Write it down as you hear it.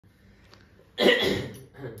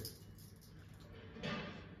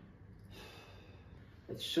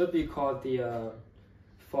It should be called the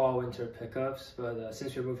fall winter pickups, but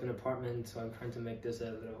since we moved an apartment, so I'm trying to make this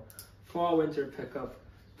a little fall winter pickup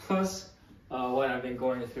plus what I've been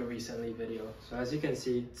going through recently video. So as you can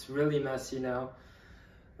see, it's really messy now.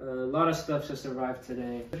 A lot of stuff just arrived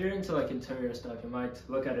today. If you're into like interior stuff, you might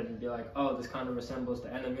look at it and be like, oh, this kind of resembles the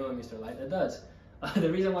 1mm light. It does.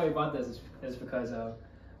 The reason why we bought this is because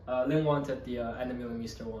Lynn wanted the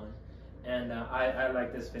 1mm one, and I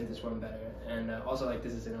like this vintage one better, and also like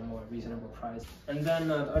this is in a more reasonable price. And then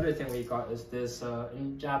the other thing we got is this,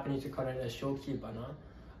 in Japanese you call it a shokibana.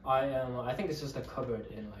 I think it's just a cupboard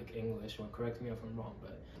in like English, or correct me if I'm wrong,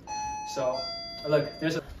 but so look,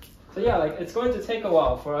 so yeah, like it's going to take a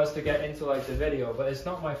while for us to get into like the video, but it's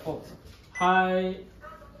not my fault. Hi.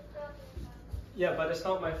 Yeah, but it's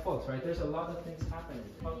not my fault, right? There's a lot of things happening.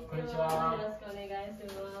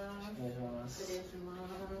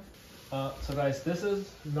 So guys, this is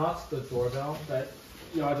not the doorbell that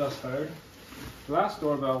y'all just heard. The last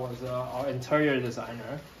doorbell was our interior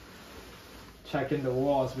designer checking the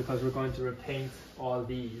walls because we're going to repaint all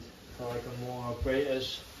these for like a more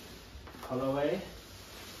grayish colorway.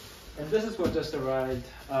 And this is what just arrived.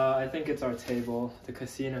 I think it's our table, the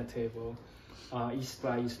casino table, east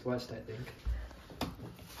by east west, I think.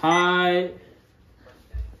 Hi.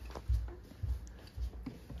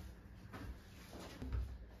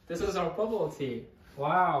 This is our bubble tea.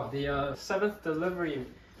 Wow, the 7th delivery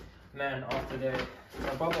man of the day.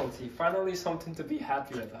 Our bubble tea. Finally something to be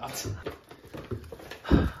happy about.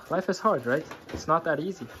 Life is hard, right? It's not that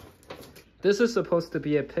easy. This is supposed to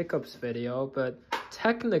be a pickups video, but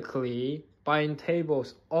technically buying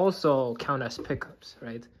tables also count as pickups,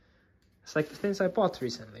 right? It's like the things I bought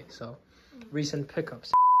recently, so recent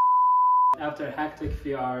pickups. After a hectic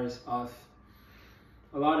few hours of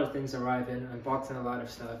a lot of things arriving, unboxing a lot of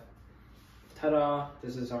stuff. Ta-da!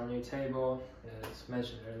 This is our new table. It's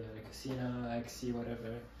mentioned earlier, the casino, XC,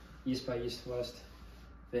 whatever. East by east west,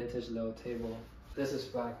 vintage little table. This is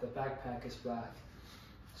black, the backpack is black.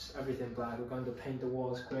 Just everything black. We're going to paint the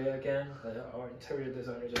walls gray again. Our interior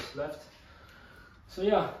designer just left. So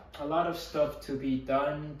yeah, a lot of stuff to be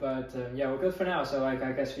done, but yeah, we're good for now. So like,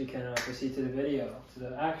 I guess we can proceed to the video, to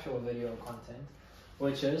the actual video content,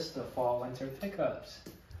 which is the fall winter pickups.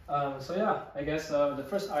 So yeah, I guess the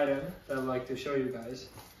first item that I'd like to show you guys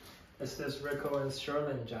is this Rick Owens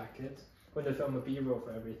Sherlin jacket. I'm going to film a B-roll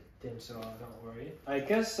for everything, so don't worry. I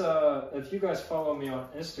guess if you guys follow me on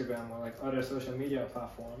Instagram or like other social media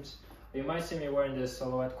platforms, you might see me wearing this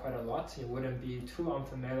silhouette quite a lot. You wouldn't be too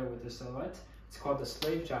unfamiliar with this silhouette. It's called the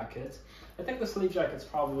sleeve jacket. I think the sleeve jacket's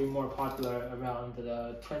probably more popular around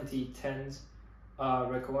the 2010s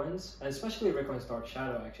Rick Owens, and especially Rick Owens Dark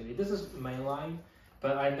Shadow actually. This is mainline,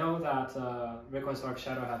 but I know that Rick Owens Dark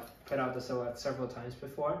Shadow have put out the silhouette several times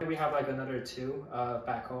before. We have like another two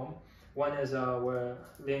back home. One is where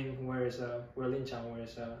Lin Chan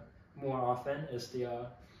wears more often, is the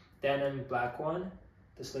denim black one,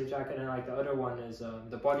 the sleeve jacket, and like the other one is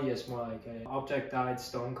the body is more like a object dyed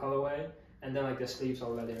stone colorway, and then like the sleeves are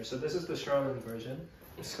leather. So this is the Sherlin version.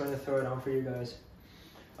 I'm just going to throw it on for you guys.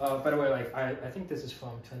 By the way, like I think this is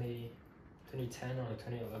from 2010 or like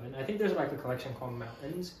 2011. I think there's like a collection called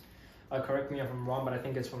Mountains. Correct me if I'm wrong, but I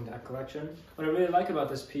think it's from that collection. What I really like about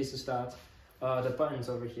this piece is that the buttons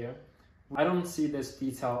over here. I don't see this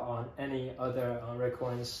detail on any other Rick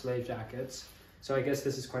Owens slave jackets, so I guess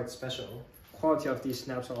this is quite special. Quality of these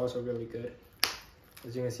snaps are also really good.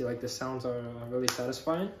 As you can see, like the sounds are really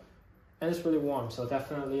satisfying, and it's really warm. So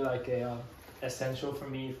definitely like a essential for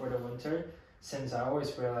me for the winter, since I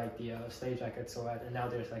always wear like the slave jacket silhouette, and now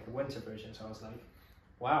there's like a winter version. So I was like,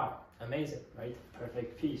 wow, amazing, right?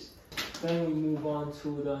 Perfect piece. Then we move on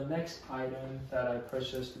to the next item that I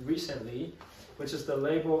purchased recently, which is the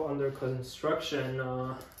Label Under Construction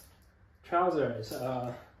trousers.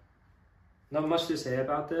 Not much to say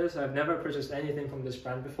about this. I've never purchased anything from this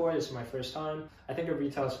brand before. This is my first time. I think it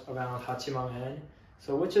retails around 8만 yen,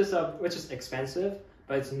 so which is expensive,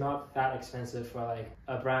 but it's not that expensive for like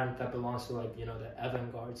a brand that belongs to like, you know, the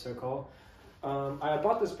avant-garde circle. I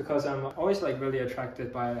bought this because I'm always like really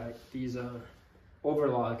attracted by like these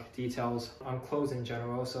overlock details on clothes in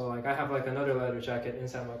general. So like I have like another leather jacket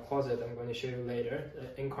inside my closet I'm going to show you later,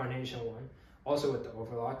 the Incarnation one, also with the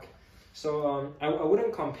overlock. So I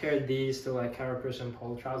wouldn't compare these to like Carapace and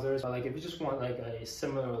polo trousers, but like if you just want like a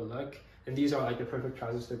similar look, then these are like the perfect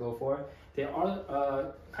trousers to go for. They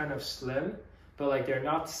are kind of slim, but like they're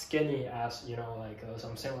not skinny as, you know, like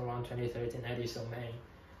some Saint Laurent 2013 Eddie Sylvain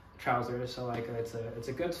trousers. So like it's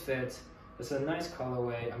a good fit. It's a nice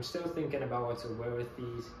colorway. I'm still thinking about what to wear with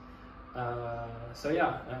these. So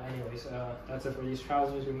yeah, anyways, that's it for these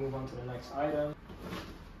trousers. We move on to the next item.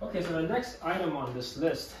 Okay, so the next item on this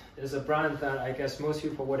list is a brand that I guess most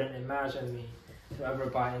people wouldn't imagine me to ever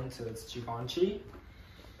buy into. It's Givenchy.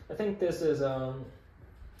 I think this is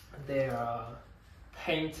their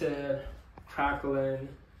painted, crackling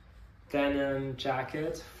denim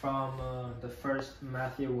jacket from the first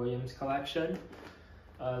Matthew Williams collection.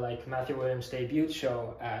 Like Matthew Williams' debut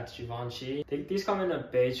show at Givenchy. These come in a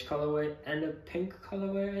beige colorway and a pink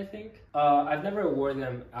colorway, I think. I've never worn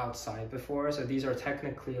them outside before, so these are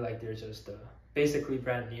technically like they're just basically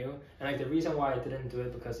brand new. And like the reason why I didn't do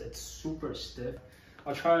it because it's super stiff.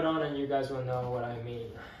 I'll try it on and you guys will know what I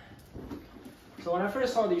mean. So when I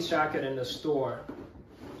first saw these jackets in the store,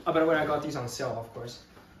 oh, by the way, I got these on sale, of course.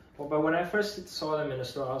 But when I first saw them in the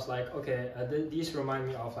store, I was like, okay, these remind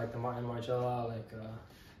me of like the Martin Margiela, like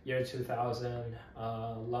year 2000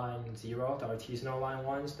 line 0, the artisanal line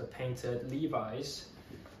ones, the painted Levi's.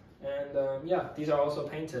 And yeah, these are also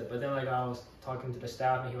painted. But then like I was talking to the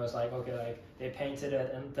staff and he was like, okay, like they painted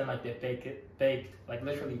it and then like they baked, like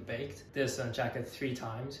literally baked this jacket 3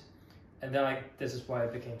 times. And then like, this is why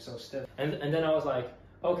it became so stiff. And then I was like,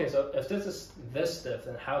 okay, so if this is this stiff,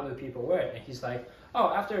 then how do people wear it? And he's like,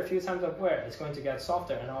 oh, after a few times of wear, it's going to get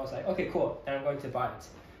softer. And I was like, okay, cool, then I'm going to buy it.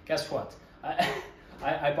 Guess what?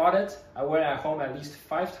 I bought it, I wear it at home at least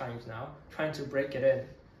 5 times now, trying to break it in.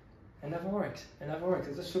 It never works,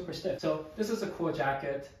 it's just super stiff. So this is a cool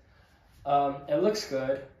jacket. It looks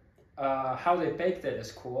good. How they baked it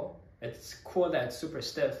is cool. It's cool that it's super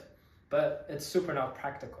stiff, but it's super not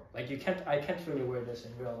practical. Like I can't really wear this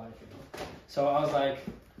in real life, you know? So I was like,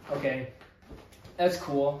 okay, that's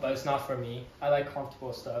cool, but it's not for me. I like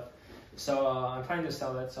comfortable stuff. So I'm trying to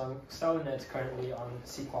sell it. So I'm selling it currently on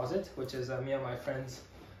Sea Closet, which is me and my friend's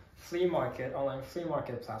online flea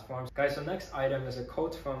market platform. Guys, the next item is a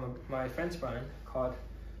coat from my friend's brand called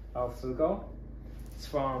Elfuego. It's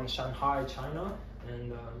from Shanghai, China.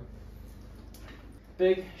 And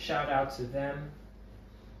big shout out to them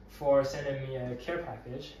for sending me a care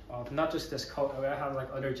package of not just this coat. I have like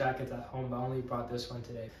other jackets at home, but I only brought this one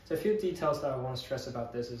today. So a few details that I want to stress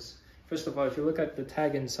about this is, first of all, if you look at the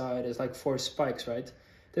tag inside, it's like 4 spikes, right?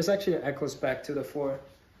 This actually echoes back to the 4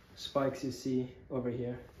 spikes you see over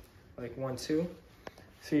here. Like 1, 2,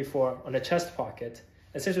 3, 4 on the chest pocket.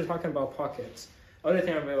 And since we're talking about pockets, other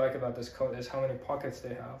thing I really like about this coat is how many pockets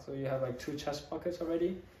they have. So you have like 2 chest pockets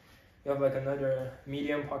already. You have like another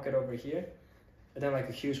medium pocket over here, and then like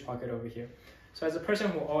a huge pocket over here. So as a person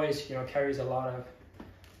who always, you know, carries a lot of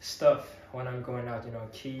stuff when I'm going out, you know,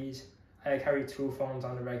 keys, I carry 2 phones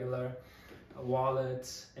on the regular,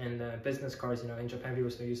 wallets, and business cards. You know, in Japan people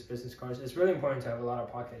still use business cards. It's really important to have a lot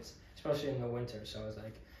of pockets, especially in the winter. So it's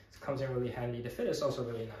like, it comes in really handy. The fit is also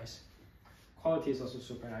really nice. Quality is also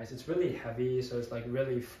super nice. It's really heavy, so it's like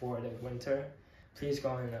really for the winter. Please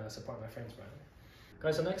go and support my friend's brand.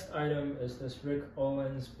 Guys, the next item is this Rick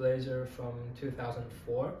Owens blazer from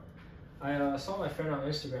 2004. I saw my friend on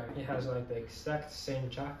Instagram. He has like the exact same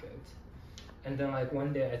jacket. And then like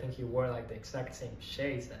one day I think he wore like the exact same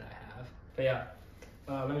shades that I have. But yeah,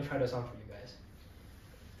 let me try this on for you guys.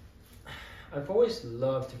 I've always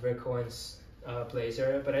loved Rick Owens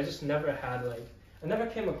blazer, but I just never had like, I never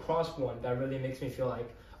came across one that really makes me feel like,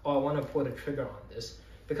 oh, I want to pull the trigger on this.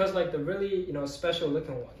 Because like the really, you know, special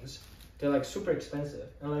looking ones, they're like super expensive.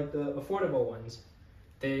 And like the affordable ones,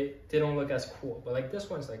 they don't look as cool. But like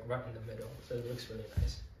this one's like right in the middle, so it looks really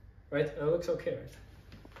nice. Right? It looks okay, right?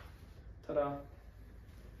 Ta-da.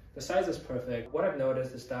 The size is perfect. What I've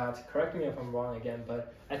noticed is that, correct me if I'm wrong again,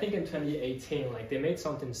 but I think in 2018, like they made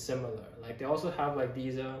something similar. Like they also have like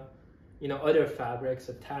these, you know, other fabrics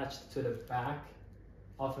attached to the back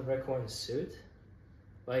of a Rick Owens suit.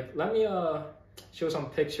 Like, let me show some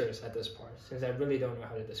pictures at this part, since I really don't know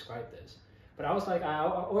how to describe this. But I was like, I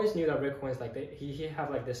always knew that Rick Owens, like he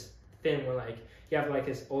have like this thing where like he have like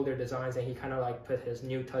his older designs and he kind of like put his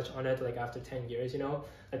new touch on it like after 10 years, you know.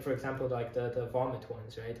 Like for example, like the vomit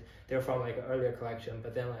ones, right? They're from like an earlier collection,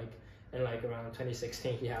 but then like in like around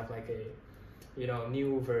 2016 he have like a, you know,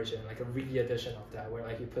 new version, like a re-edition of that, where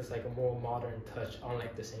like he puts like a more modern touch on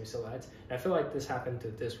like the same silhouettes. And I feel like this happened to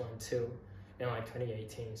this one too in like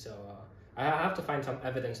 2018. So I have to find some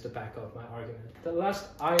evidence to back up my argument. The last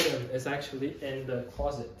item is actually in the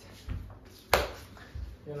closet.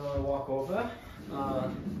 You know, I walk over.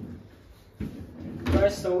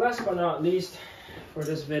 Guys, so last but not least for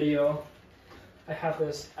this video, I have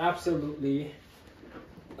this absolutely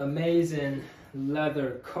amazing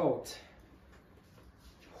leather coat.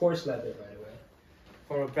 Horse leather, by the way,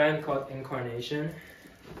 from a brand called Incarnation.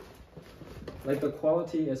 Like the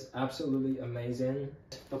quality is absolutely amazing.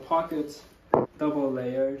 The pockets double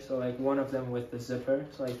layered, so like one of them with the zipper,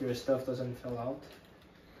 so like your stuff doesn't fall out.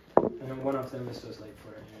 And then one of them is just like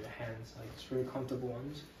for your hands, like it's really comfortable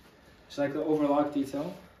ones. It's like the overlock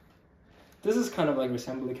detail. This is kind of like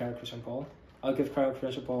resembling Christian Paul. I'll give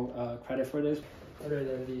Christian Paul credit for this. Other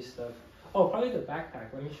than these stuff. Oh, probably the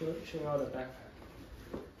backpack. Let me show you all the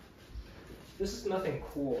backpack. This is nothing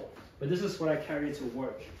cool, but this is what I carry to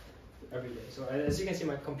work every day. So as you can see,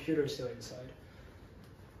 my computer is still inside.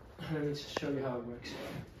 Let me just show you how it works.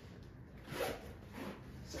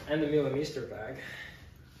 And the millimeter bag.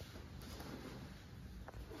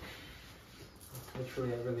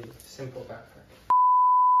 Literally a really simple backpack.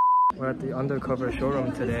 We're at the Undercover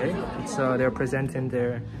Showroom today. They're presenting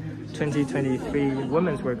their 2023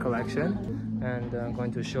 women's wear collection, and I'm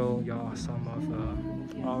going to show y'all some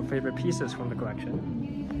of our favorite pieces from the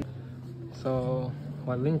collection. So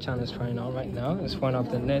what Lin Chan is trying out right now is one of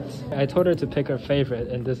the knits. I told her to pick her favorite,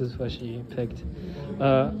 and this is what she picked.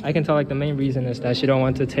 I can tell like the main reason is that she don't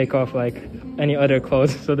want to take off like any other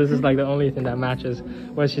clothes, so this is like the only thing that matches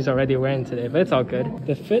what she's already wearing today, but it's all good.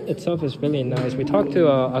 The fit itself is really nice. We talked to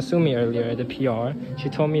Asumi earlier, the PR. She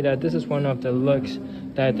told me that this is one of the looks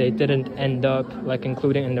that they didn't end up like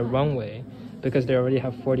including in the runway because they already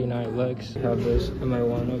have 49 looks. We have this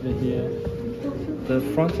MI1 over here. The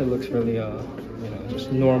front, it looks really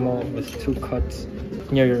just normal with 2 cuts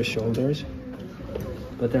near your shoulders,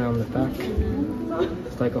 but then on the back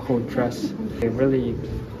it's like a whole dress. They really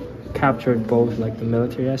captured both like the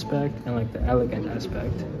military aspect and like the elegant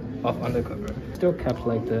aspect of Undercover. Still kept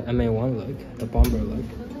like the MA1 look, the bomber look,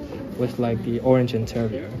 with like the orange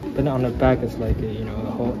interior, but then on the back it's like a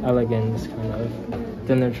whole elegance kind of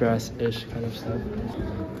dinner dress-ish kind of stuff.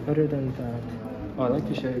 Other than that, I'd like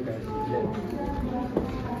to show you guys the knit.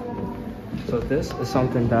 So this is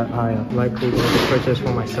something that I likely going to purchase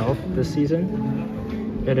for myself this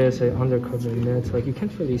season. It is an Undercover knit. Like you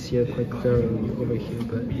can't really see it quite clearly over here,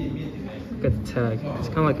 but look at the tag. It's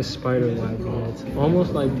kind of like a spider web knit,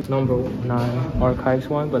 almost like number 9 Archives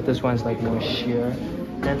one, but this one's like more sheer,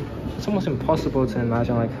 and it's almost impossible to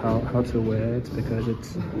imagine like how to wear it because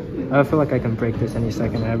I feel like I can break this any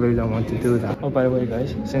second, and I really don't want to do that. Oh, by the way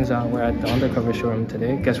guys, since we're at the Undercover Showroom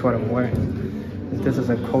today, guess what I'm wearing? This is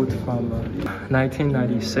a coat from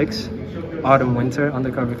 1996 Autumn Winter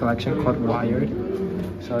Undercover collection called Wired.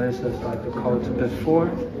 So this is like the coat before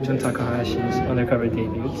Jun Takahashi's Undercover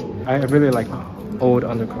debuts. I really like old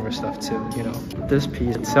Undercover stuff too, This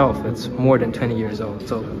piece itself, it's more than 20 years old,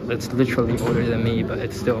 so it's literally older than me, but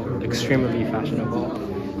it's still extremely fashionable.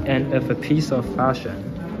 And if a piece of fashion,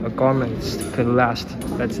 a garment could last,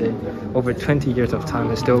 let's say, over 20 years of time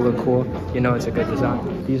and still look cool, it's a good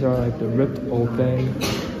design. These are like the ripped open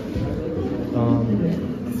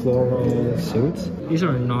floral suits. These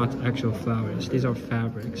are not actual flowers, these are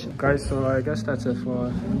fabrics. Guys, so I guess that's it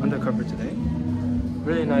for Undercover today.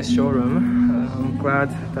 Really nice showroom. I'm glad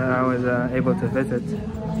that I was able to visit.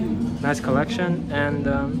 Nice collection, and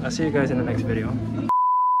I'll see you guys in the next video.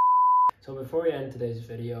 So before we end today's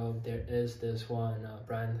video, there is this one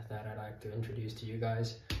brand that I'd like to introduce to you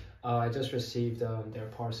guys. I just received their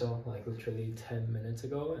parcel like literally 10 minutes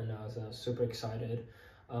ago, and I was super excited.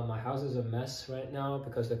 My house is a mess right now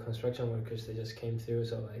because the construction workers, they just came through.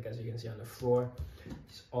 So like as you can see on the floor,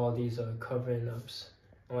 all these covering ups,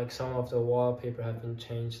 and like some of the wallpaper have been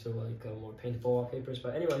changed to like more paintable wallpapers.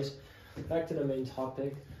 But anyways, back to the main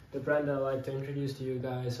topic. The brand that I'd like to introduce to you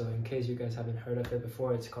guys, so in case you guys haven't heard of it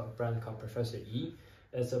before, it's a brand called Professor E.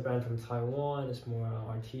 It's a brand from Taiwan. It's more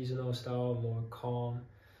artisanal style, more calm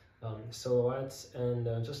silhouettes, and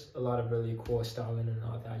just a lot of really cool styling and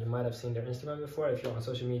all that. You might have seen their Instagram before if you're on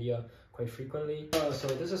social media quite frequently. So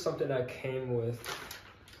this is something that came with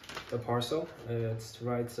the parcel. It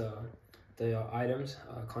writes the items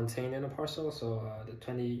contained in the parcel. So the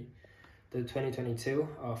 2022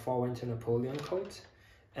 Fall Winter Napoleon coat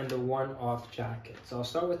and the one-off jacket. So I'll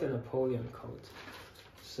start with the Napoleon coat.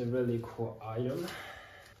 It's a really cool item.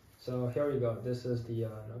 So here we go. This is the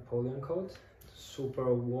Napoleon coat.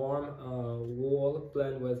 Super warm wool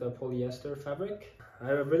blend with a polyester fabric.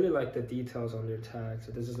 I really like the details on their tag.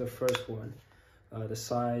 So this is the first one, the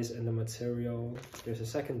size and the material. There's a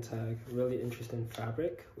second tag, really interesting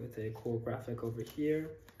fabric with a cool graphic over here.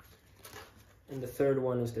 And the third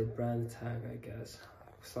one is their brand tag, I guess,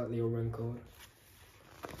 slightly wrinkled.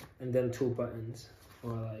 And then 2 buttons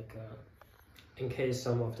for like in case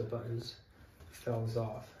some of the buttons falls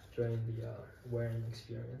off during the wearing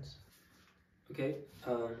experience. Okay,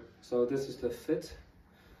 so this is the fit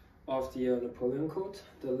of the Napoleon coat.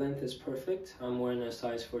 The length is perfect. I'm wearing a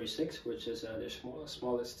size 46, which is the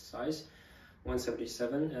smallest size.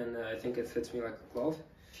 177, and I think it fits me like a glove.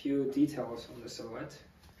 Few details on the silhouette.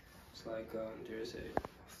 It's like there's a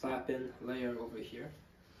flap-in layer over here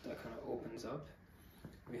that kind of opens up.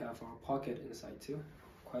 We have our pocket inside too.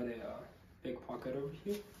 Quite a big pocket over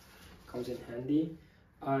here. Comes in handy.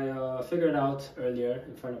 I figured out earlier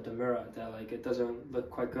in front of the mirror that like it doesn't look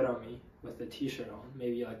quite good on me with the t-shirt on.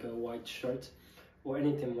 Maybe like a white shirt or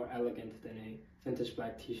anything more elegant than a vintage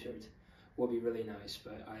black t-shirt will be really nice,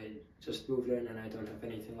 but I just moved in and I don't have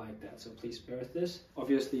anything like that, so please bear with this.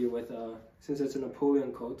 Obviously with since it's a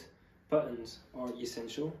Napoleon coat, buttons are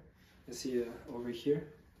essential. You see over here,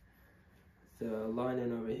 the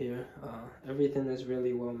lining over here, everything is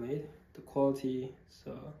really well made. The quality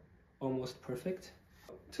is almost perfect.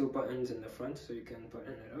 2 buttons in the front so you can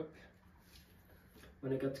button it up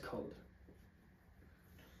when it gets cold.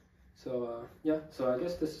 So yeah, so I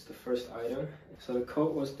guess this is the first item. So the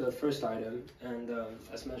coat was the first item, and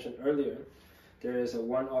as mentioned earlier, there is a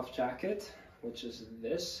one-off jacket, which is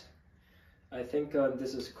this. I think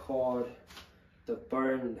this is called the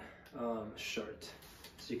burned shirt.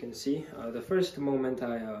 As you can see, the first moment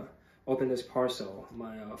I opened this parcel,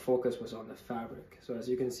 my focus was on the fabric. So as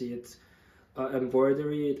you can see, it's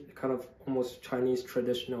embroidery, kind of almost Chinese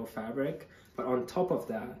traditional fabric, but on top of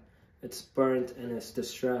that, it's burnt and it's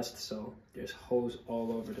distressed, so there's holes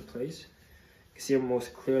all over the place. You can see it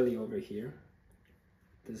most clearly over here.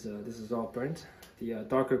 This is all burnt. The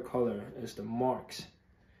darker color is the marks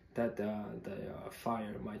that the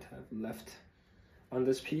fire might have left on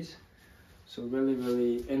this piece. So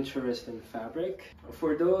really interesting fabric.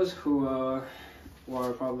 For those who are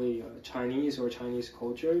probably Chinese or Chinese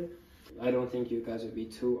cultured, I don't think you guys would be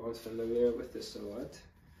too unfamiliar with this silhouette.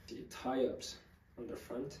 The tie-ups on the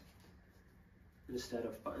front instead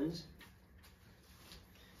of buttons,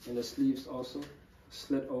 and the sleeves also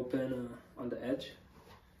slit open on the edge,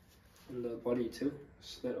 and the body too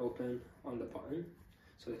slit open on the button,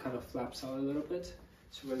 so it kind of flaps out a little bit.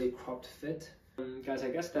 It's really cropped fit. Guys, I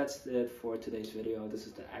guess that's it for today's video. This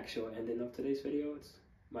is the actual ending of today's video. It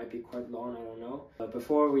might be quite long, I don't know. But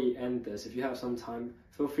before we end this, if you have some time,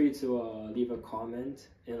 feel free to leave a comment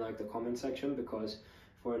in like the comment section, because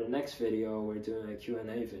for the next video, we're doing a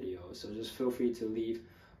Q&A video. So just feel free to leave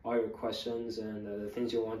all your questions and the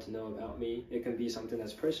things you want to know about me. It can be something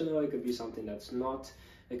that's personal, it could be something that's not.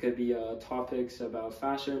 It could be topics about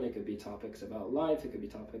fashion, it could be topics about life, it could be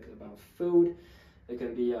topics about food. It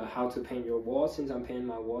can be how to paint your walls, since I'm painting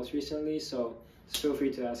my walls recently. So just feel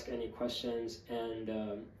free to ask any questions, and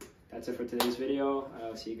that's it for today's video.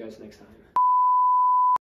 I'll see you guys next time.